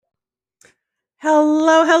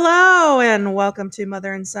Hello, hello, and welcome to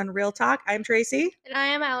Mother and Son Real Talk. I'm Tracy, And I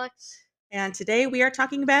am Alex. and today we are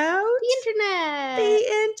talking about The internet.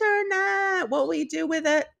 the internet, what we do with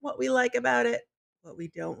it, what we like about it, what we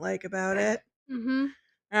don't like about it. Mm-hmm.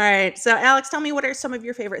 All right, so Alex, tell me what are some of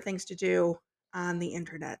your favorite things to do on the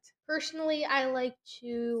internet? Personally, I like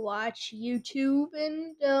to watch YouTube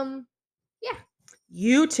and yeah.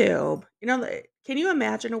 YouTube. Can you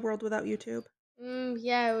imagine a world without YouTube?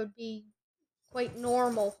 Yeah, it would be quite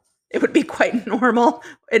normal. It would be quite normal.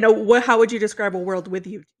 How would you describe a world with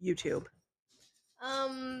YouTube?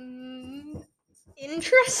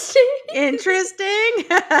 Interesting. Interesting.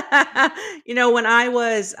 When I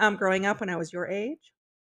was growing up, when I was your age,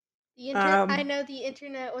 I um, know the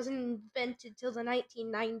internet wasn't invented till the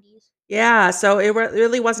 1990s. yeah, so it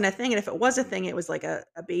really wasn't a thing. And if it was a thing, it was like a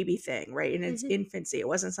baby thing, right? In its Mm-hmm. infancy, it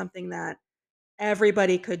wasn't something that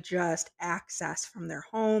everybody could just access from their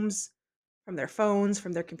homes, from their phones,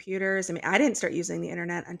 from their computers. I mean, I didn't start using the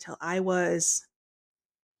internet until I was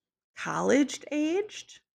college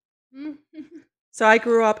aged. So I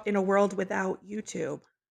grew up in a world without YouTube.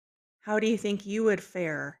 How do you think you would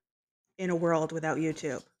fare in a world without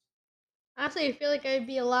YouTube? Honestly, I feel like I'd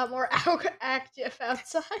be a lot more active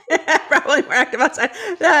outside. Probably more active outside.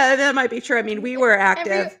 That might be true. I mean, we were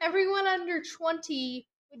active. Everyone under 20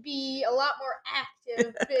 would be a lot more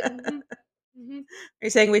active. Mhm. Are you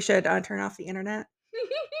saying we should turn off the internet?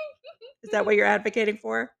 Is that what you're advocating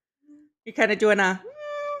for? You're kind of doing a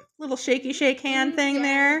little shaky shake hand thing Yeah.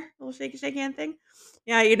 there. Little shaky shake hand thing.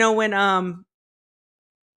 Yeah, when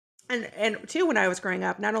and too, when I was growing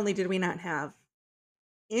up, not only did we not have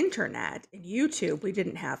internet and YouTube, we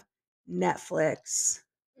didn't have Netflix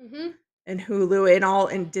Mhm. and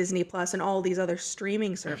Hulu and Disney Plus and all these other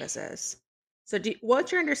streaming services. So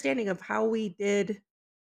what's your understanding of how we did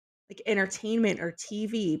like entertainment or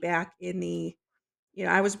TV back in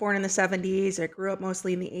I was born in the 70s. I grew up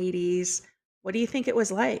mostly in the 80s. What do you think it was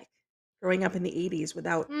like growing up in the 80s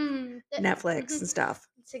without Netflix and stuff?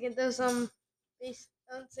 Second, those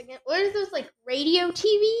second, what are those like radio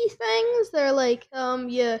TV things? They're like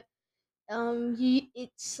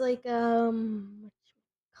it's like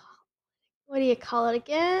what do you call it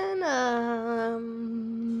again?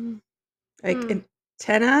 Like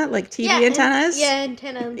antenna, like TV Yeah, antennas?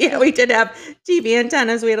 antennas. Yeah, we did have TV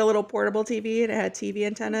antennas. We had a little portable TV and it had TV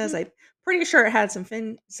antennas. I'm pretty sure it had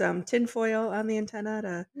some tinfoil on the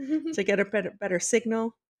antenna to get a better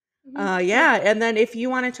signal. Yeah, and then if you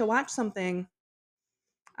wanted to watch something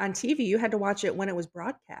on TV, you had to watch it when it was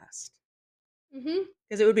broadcast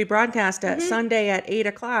because it would be broadcast at Sunday at 8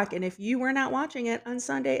 o'clock. And if you were not watching it on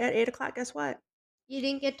Sunday at 8 o'clock, guess what? You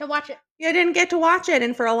didn't get to watch it. You didn't get to watch it.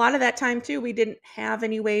 And for a lot of that time, too, we didn't have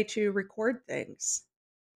any way to record things,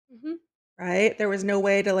 right? There was no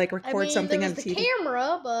way to like record something there on was TV. the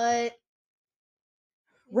camera, but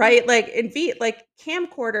Right, like like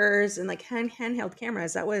camcorders and like handheld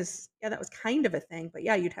cameras. That was kind of a thing. But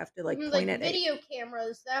yeah, you'd have to like point like it at. video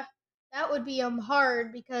cameras, that would be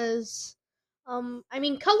hard because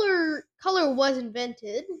color was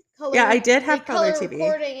invented. Yeah, I did have Like color color TV.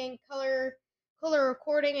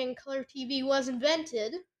 recording and color TV was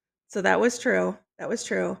invented. So that was true. That was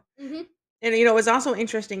true. Mhm. And it was also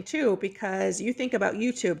interesting too because you think about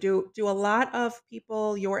YouTube. Do a lot of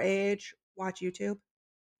people your age watch YouTube?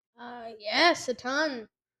 Yes, a ton.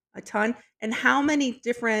 A ton. And how many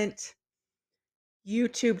different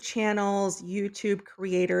YouTube channels, YouTube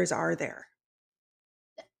creators are there?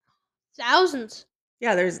 Thousands.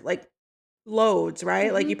 Yeah, there's like loads,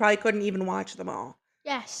 right? Like you Mhm. probably couldn't even watch them all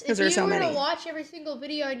Yes, because if there's you so were to many. watch every single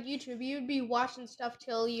video on YouTube, you'd be watching stuff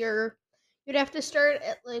till you'd have to start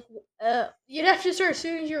at you'd have to start as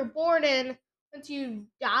soon as you were born, and once you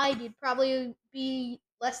died, you'd probably be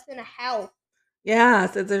less than a health. Yeah,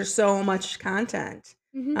 so there's so much content.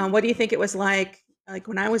 Mhm. What do you think it was like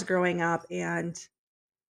when I was growing up? And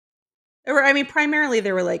primarily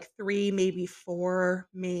there were like 3, maybe 4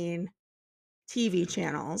 main TV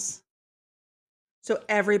channels. So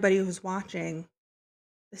everybody was watching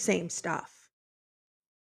the same stuff.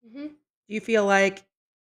 Mhm. Do you feel like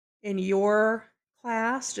in your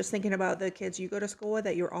class, just thinking about the kids you go to school with,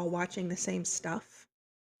 that you're all watching the same stuff?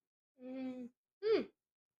 Mm. Hmm.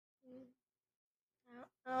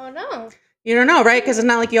 Oh no. You don't know, right? Because it's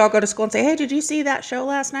not like you all go to school and say, hey, did you see that show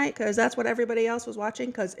last night? Because that's what everybody else was watching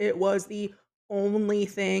because it was the only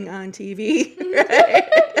thing on TV. Right?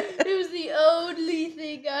 It was the only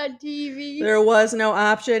thing on TV. There was no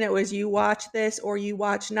option. It was you watch this or you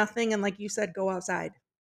watch nothing. And like you said, go outside.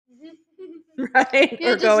 Right? Yeah,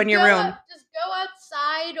 Or go in your room. just go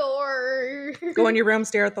outside or Go in your room,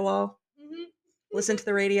 stare at the wall, Mhm. listen to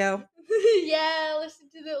the radio. Yeah, listen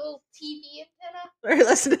to the little TV antenna. Or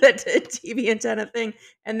listen to that TV antenna thing.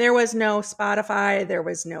 And there was no Spotify, there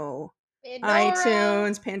was no Pandora.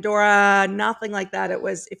 iTunes, Pandora, nothing like that. It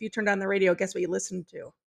was if you turned on the radio, guess what you listened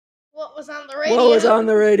to? What was on the What was radio? on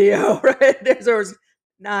the radio, right? There was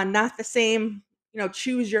not the same,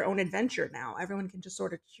 choose your own adventure now. Everyone can just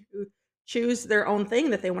sort of choose their own thing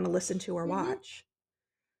that they want to listen to or Mhm. watch.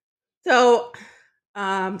 So,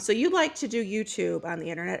 so you like to do YouTube on the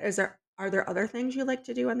internet. Are there other things you like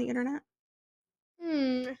to do on the internet?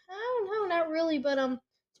 I don't know, not really. But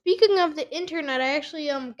speaking of the internet, I actually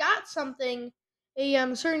got something,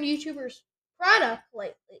 a certain YouTuber's product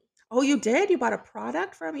lately. Oh, you did? You bought a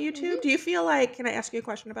product from Mhm. YouTube? Do you feel like, can I ask you a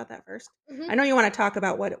question about that first? Mhm. I know you want to talk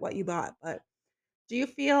about what you bought, but do you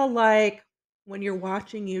feel like when you're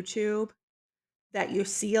watching YouTube that you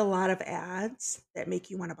see a lot of ads that make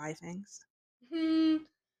you want to buy things? Hmm.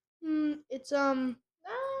 It's no,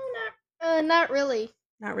 not really.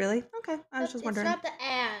 Not really? Okay. I was Not, just it's wondering. not the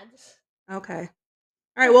ads. Okay.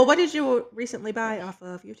 All right. Well, what did you recently buy off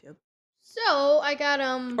of YouTube? So I got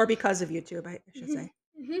Or because of YouTube, I should mhm, say.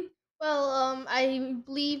 mhm. Well, I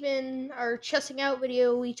believe in our chessing out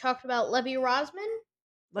video we talked about Levy Rosman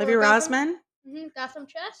Levy or Gotham, Rosman? Gotham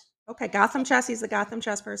Chess. Okay. Gotham Chess. He's the Gotham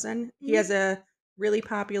Chess person. He Hmm has a really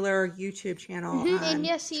popular YouTube channel And on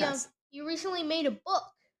yes, chess. he recently made a book.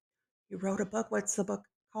 You wrote a book. What's the book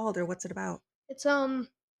called or what's it about? It's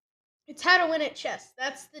it's How to Win at Chess.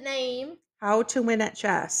 That's the name. How to Win at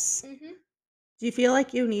Chess. Hmm Do you feel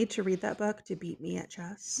like you need to read that book to beat me at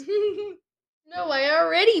chess? No, I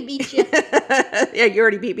already beat you. Yeah, you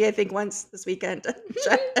already beat me, I think, once this weekend at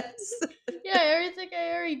chess. Yeah, I think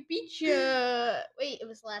I already beat you. Wait, it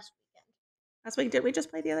was last weekend. Last week, did we just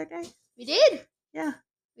play the other day? We did. Yeah,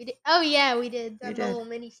 We did. Oh yeah, we did. we Done the did. little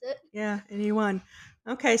mini set. Yeah, and you won.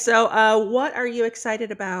 Okay, so what are you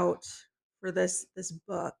excited about for this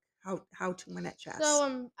book? How to Win at So chess?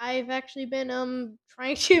 I've actually been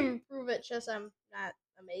trying to improve at chess. I'm not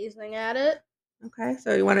amazing at it. Okay,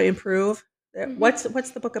 so you want to improve. Hmm What's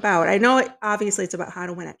the book about? I know obviously it's about how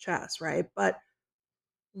to win at chess, right? But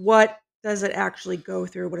what does it actually go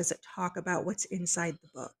through? What does it talk about? What's inside the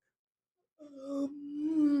book?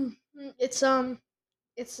 It's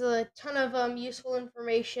it's a ton of useful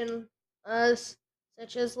information,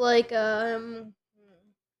 such as like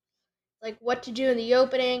what to do in the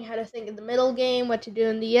opening, how to think in the middle game, what to do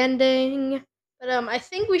in the ending. But I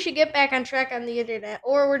think we should get back on track on the internet,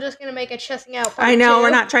 or we're just gonna make a chessing out I part know we're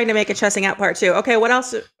two. not trying to make a chessing out part two. Okay, what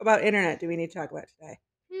else about internet do we need to talk about today?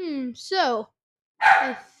 So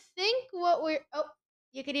I think what we're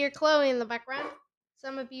you could hear Chloe in the background.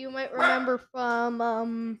 Some of you might remember from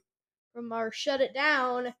our shut it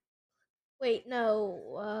down. Wait,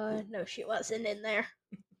 no, no, she wasn't in there.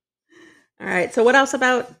 All right. So what else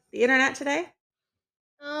about the internet today?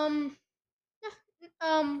 Um,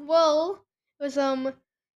 well, it was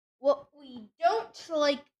what we don't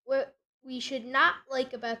like, what we should not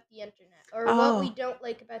like about the internet, or what we Oh, don't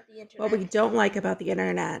like about the what internet. we don't like about the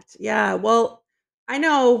internet. Yeah. Well, I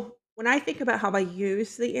know when I think about how I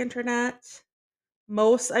use the internet,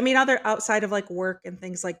 I mean, other outside of like work and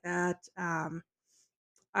things like that,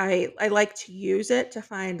 I like to use it to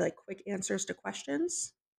find like quick answers to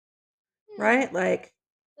questions, Hmm. right? Like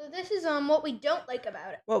So this is what we don't like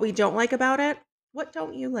about it. what we don't like about it. What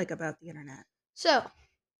don't you like about the internet? So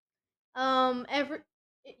every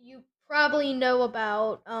you probably know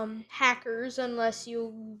about hackers unless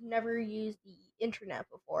you never used the internet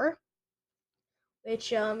before,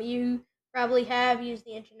 which you probably have used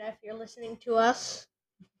the internet if you're listening to us.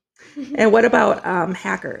 And what about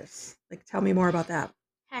hackers? Like, tell me more about that.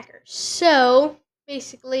 Hackers. So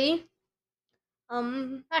basically,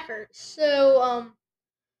 hackers. So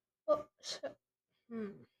so, hmm.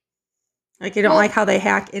 Like, you don't like Well, how they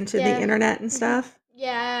hack into the yeah, internet and hmm stuff?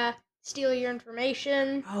 yeah, steal your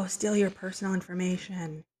information. Oh, steal your personal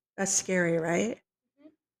information. That's scary, right?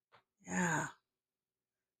 Yeah.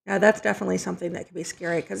 Yeah, that's definitely something that can be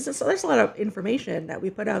scary because there's a lot of information that we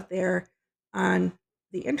put out there on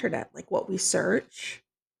the internet, like what we search,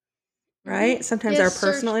 right? Sometimes our Yes,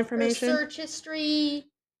 personal information. search history.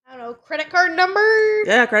 I don't know, credit card number.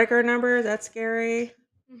 Yeah, credit card number, that's scary.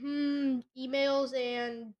 Emails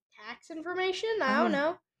and tax information. I don't Oh,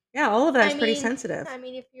 know. yeah, all of I that's pretty mean, sensitive, I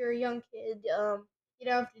mean, if you're a young kid, you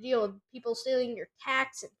don't have to deal with people stealing your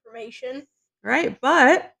tax information. right?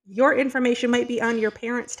 But your information might be on your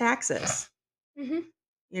parents' taxes, hmm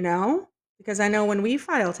you know? Because I know when we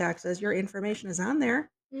file taxes, your information is on there.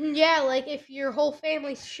 Yeah, like if your whole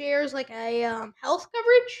family shares like a health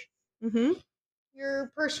coverage, Mm-hmm.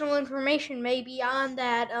 your personal information may be on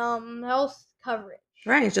that health coverage.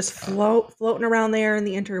 Right, it's just floating around there in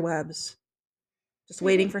the interwebs, just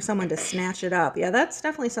waiting for someone to snatch it up. Yeah, that's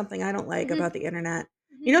definitely something I don't like Mhm. about the internet.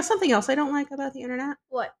 You know Mhm. something else I don't like about the internet?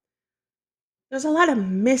 What? There's a lot of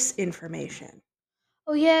misinformation.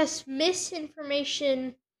 Oh yes,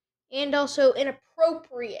 misinformation and also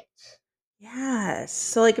inappropriate. Yes.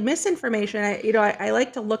 So like misinformation, I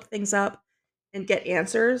like to look things up and get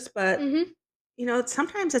answers, but Mhm.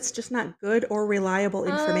 sometimes it's just not good or reliable Um,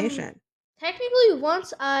 information. technically,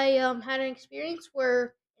 once I had an experience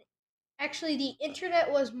where actually the internet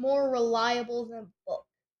was more reliable than a book,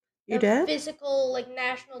 You a did? physical like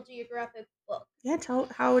National Geographic book. Yeah, tell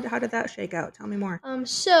how did that shake out? Tell me more.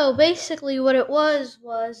 So basically, what it was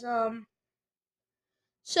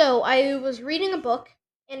so I was reading a book,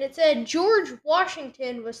 and it said George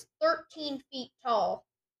Washington was 13 feet tall.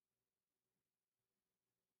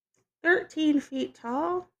 13 feet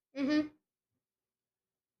tall? Mhm.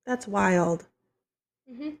 That's wild.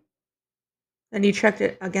 Mhm. And you checked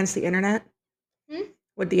it against the internet? Hmm?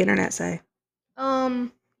 What'd the internet say?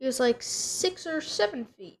 He was like 6 or 7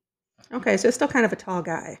 feet. Okay, so it's still kind of a tall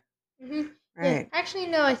guy, Yeah. right? Actually,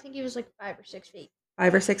 no. I think he was like 5 or 6 feet.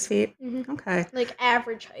 5 or 6 feet? Mhm. Okay. Like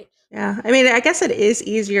average height. Yeah. I mean, I guess it is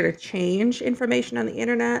easier to change information on the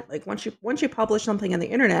internet. Like once you publish something on the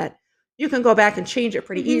internet, you can go back and change it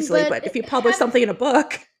pretty easily. But But if you publish something in a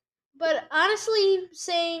book, but honestly,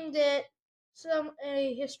 saying that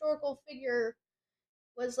a historical figure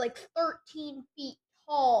was like 13 feet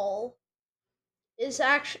tall is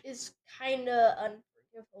kind of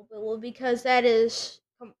unforgivable because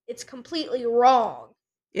it's completely wrong.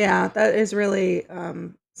 yeah, that is really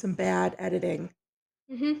some bad editing,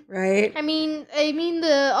 Hmm. right? I mean,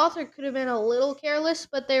 the author could have been a little careless,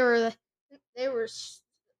 but they were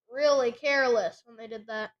really careless when they did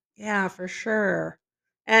that. Yeah, for sure.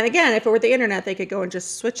 And again, if it were the internet, they could go and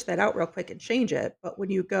just switch that out real quick and change it. But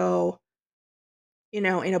when you go, in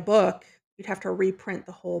a book, you'd have to reprint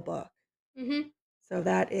the whole book. Hmm. So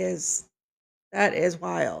that is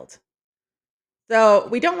wild. So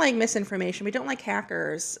we don't like misinformation. We don't like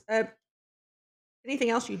hackers. Anything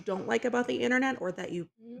else you don't like about the internet, or that you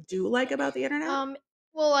do like about the internet? Um.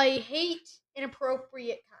 Well, I hate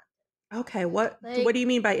inappropriate content. Okay, what Like, do you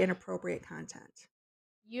mean by inappropriate content?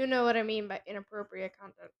 you know what I mean by inappropriate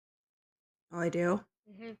content. Oh, I do.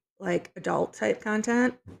 Hmm. Like adult type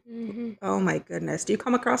content. Hmm. Oh my goodness, do you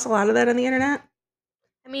come across a lot of that on the internet?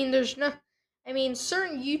 I mean, there's no. I mean,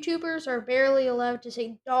 certain YouTubers are barely allowed to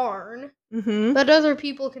say darn, Mm-hmm. but other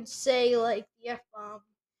people can say like the f bomb,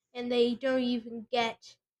 and they don't even get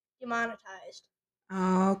demonetized.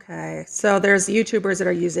 Okay, so there's YouTubers that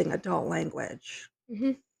are using adult language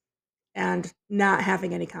Hmm. and not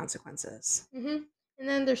having any consequences. Hmm. And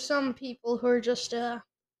then there's some people who are just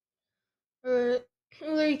who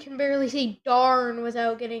can barely say darn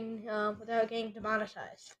without getting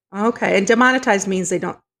demonetized. Okay, and demonetized means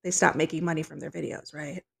they stop making money from their videos,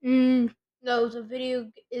 right? No, the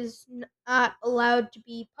video is not allowed to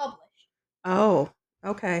be published. Oh,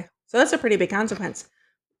 okay. So that's a pretty big consequence.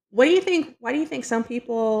 What do you think? Why do you think some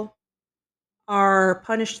people are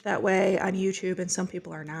punished that way on YouTube and some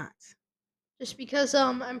people are not? Just because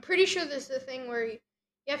I'm pretty sure there's a thing where you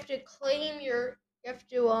have to claim you have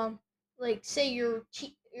to like say your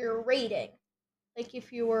rating. Like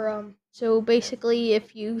if you were so basically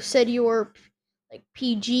if you said you were like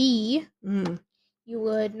PG, Mm, you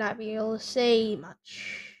would not be able to say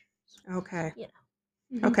much. okay. You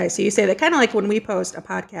know. Okay, so you say that kind of like when we post a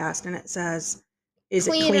podcast and it saes, "Is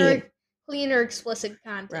it clean?" Cleaner explicit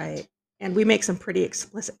content. Right. And we make some pretty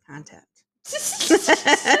explicit content.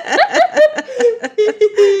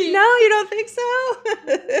 No, you don't think so?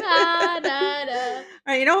 Da, da, da. All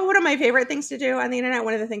right, you know what one of my favorite things to do on the internet?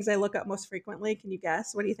 One of the things I look up most frequently. Can you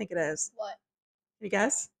guess? What do you think it is? What? Can you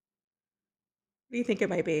guess? What do you think it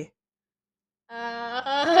might be?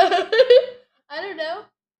 I don't know.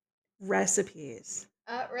 Recipes.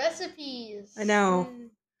 I Recipes. know.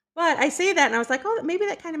 But I say that and I was like, oh, maybe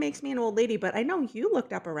that kind of makes me an old lady. But I know you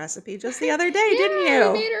looked up a recipe just the other day, didn't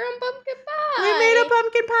Yeah, we you? made our own pumpkin We made a pie.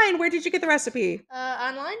 pumpkin pie. And where did you get the recipe?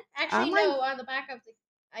 Online? Actually, Online? no. On the back of the.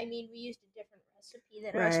 I mean, we used a different recipe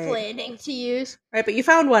than I was Right. planning to use. Right. But you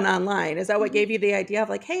found one online. Is that what Mhm. gave you the idea of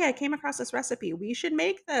like, hey, I came across this recipe. We should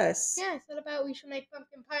make this? Yeah, I thought about we should make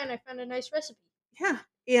pumpkin pie, and I found a nice recipe. Yeah.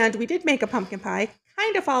 And we did make a pumpkin pie.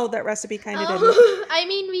 Kind of followed that recipe, kind of didn't. I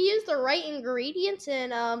mean, we used the right ingredients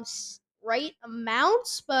and right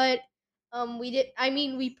amounts, but we did. I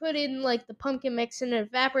mean, we put in like the pumpkin mix and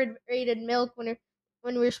evaporated milk when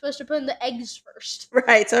we were supposed to put in the eggs first.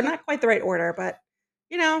 Right. So not quite the right order, but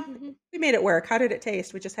Hmm. we made it work. How did it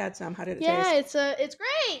taste? We just had some. How did it Yeah, taste? it's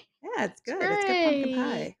great. Yeah, it's It's good. It's good pumpkin great.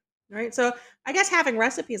 pie, right? So I guess having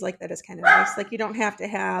recipes like that is kind of nice. Like you don't have to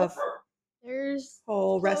have There's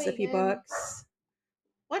whole Chloe recipe again. books.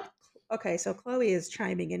 What? Okay, so Chloe is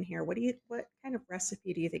chiming in here. What kind of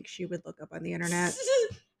recipe do you think she would look up on the internet?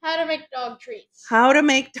 How to make dog treats. How to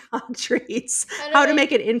make dog treats. How to How to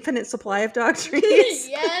make. make an infinite supply of dog treats.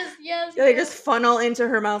 Yes, yes, Do they just yes. funnel into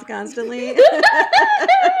her mouth constantly?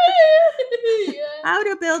 Yeah. How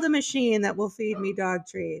to build a machine that will feed me dog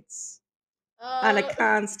treats on a Uh,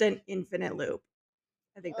 constant infinite loop.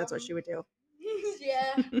 I think that's what she um, would do.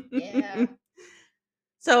 yeah, yeah.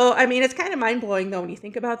 So, I mean, it's kind of mind blowing though when you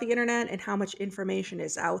think about the internet and how much information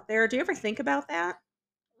is out there. Do you ever think about that?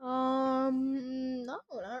 No, not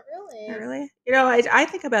Not really. really. I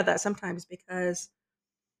think about that sometimes because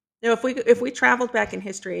if we traveled back in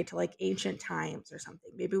history to like ancient times or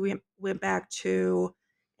something, maybe we went back to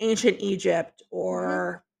ancient Egypt Mhm.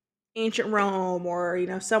 or ancient Rome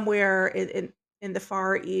or somewhere in the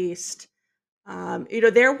Far East.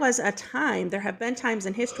 There was a time. There have been times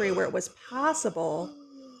in history where it was possible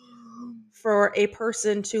for a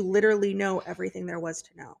person to literally know everything there was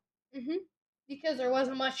to know. Mhm. Because there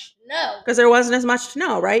wasn't much to know. Because there wasn't as much to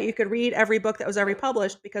know, right? You could read every book that was ever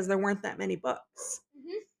published because there weren't that many books.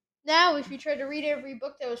 Mhm. Now, if you try to read every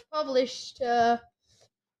book that was published,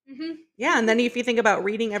 mhm. Yeah, and then if you think about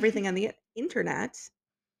reading everything on the internet,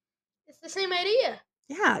 It's the same idea.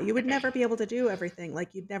 yeah, you would never be able to do everything.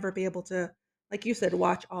 Like you'd never be able to, like you said,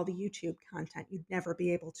 watch all the YouTube content. You'd never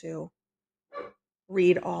be able to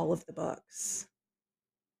read all of the books.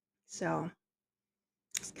 So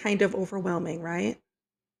it's kind of overwhelming, right?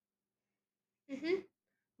 Mhm.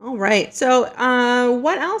 All right. So,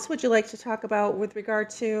 what else would you like to talk about with regard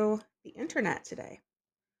to the internet today?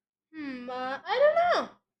 I don't know.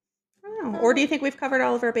 I don't know. Or do you Um, think we've covered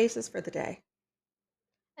all of our bases for the day?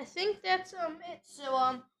 I think that's it.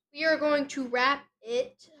 So we are going to wrap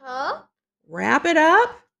it up. Wrap it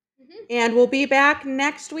up, Mhm. and we'll be back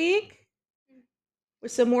next week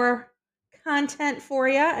with some more content for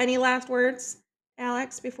you. Any last words,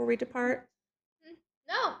 Alex, before we depart?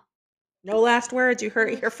 No. No last words. You heard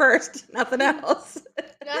it here first. Nothing else.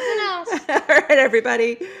 Nothing else. All right,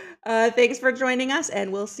 everybody. Thanks for joining us,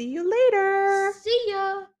 and we'll see you later. See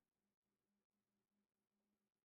ya.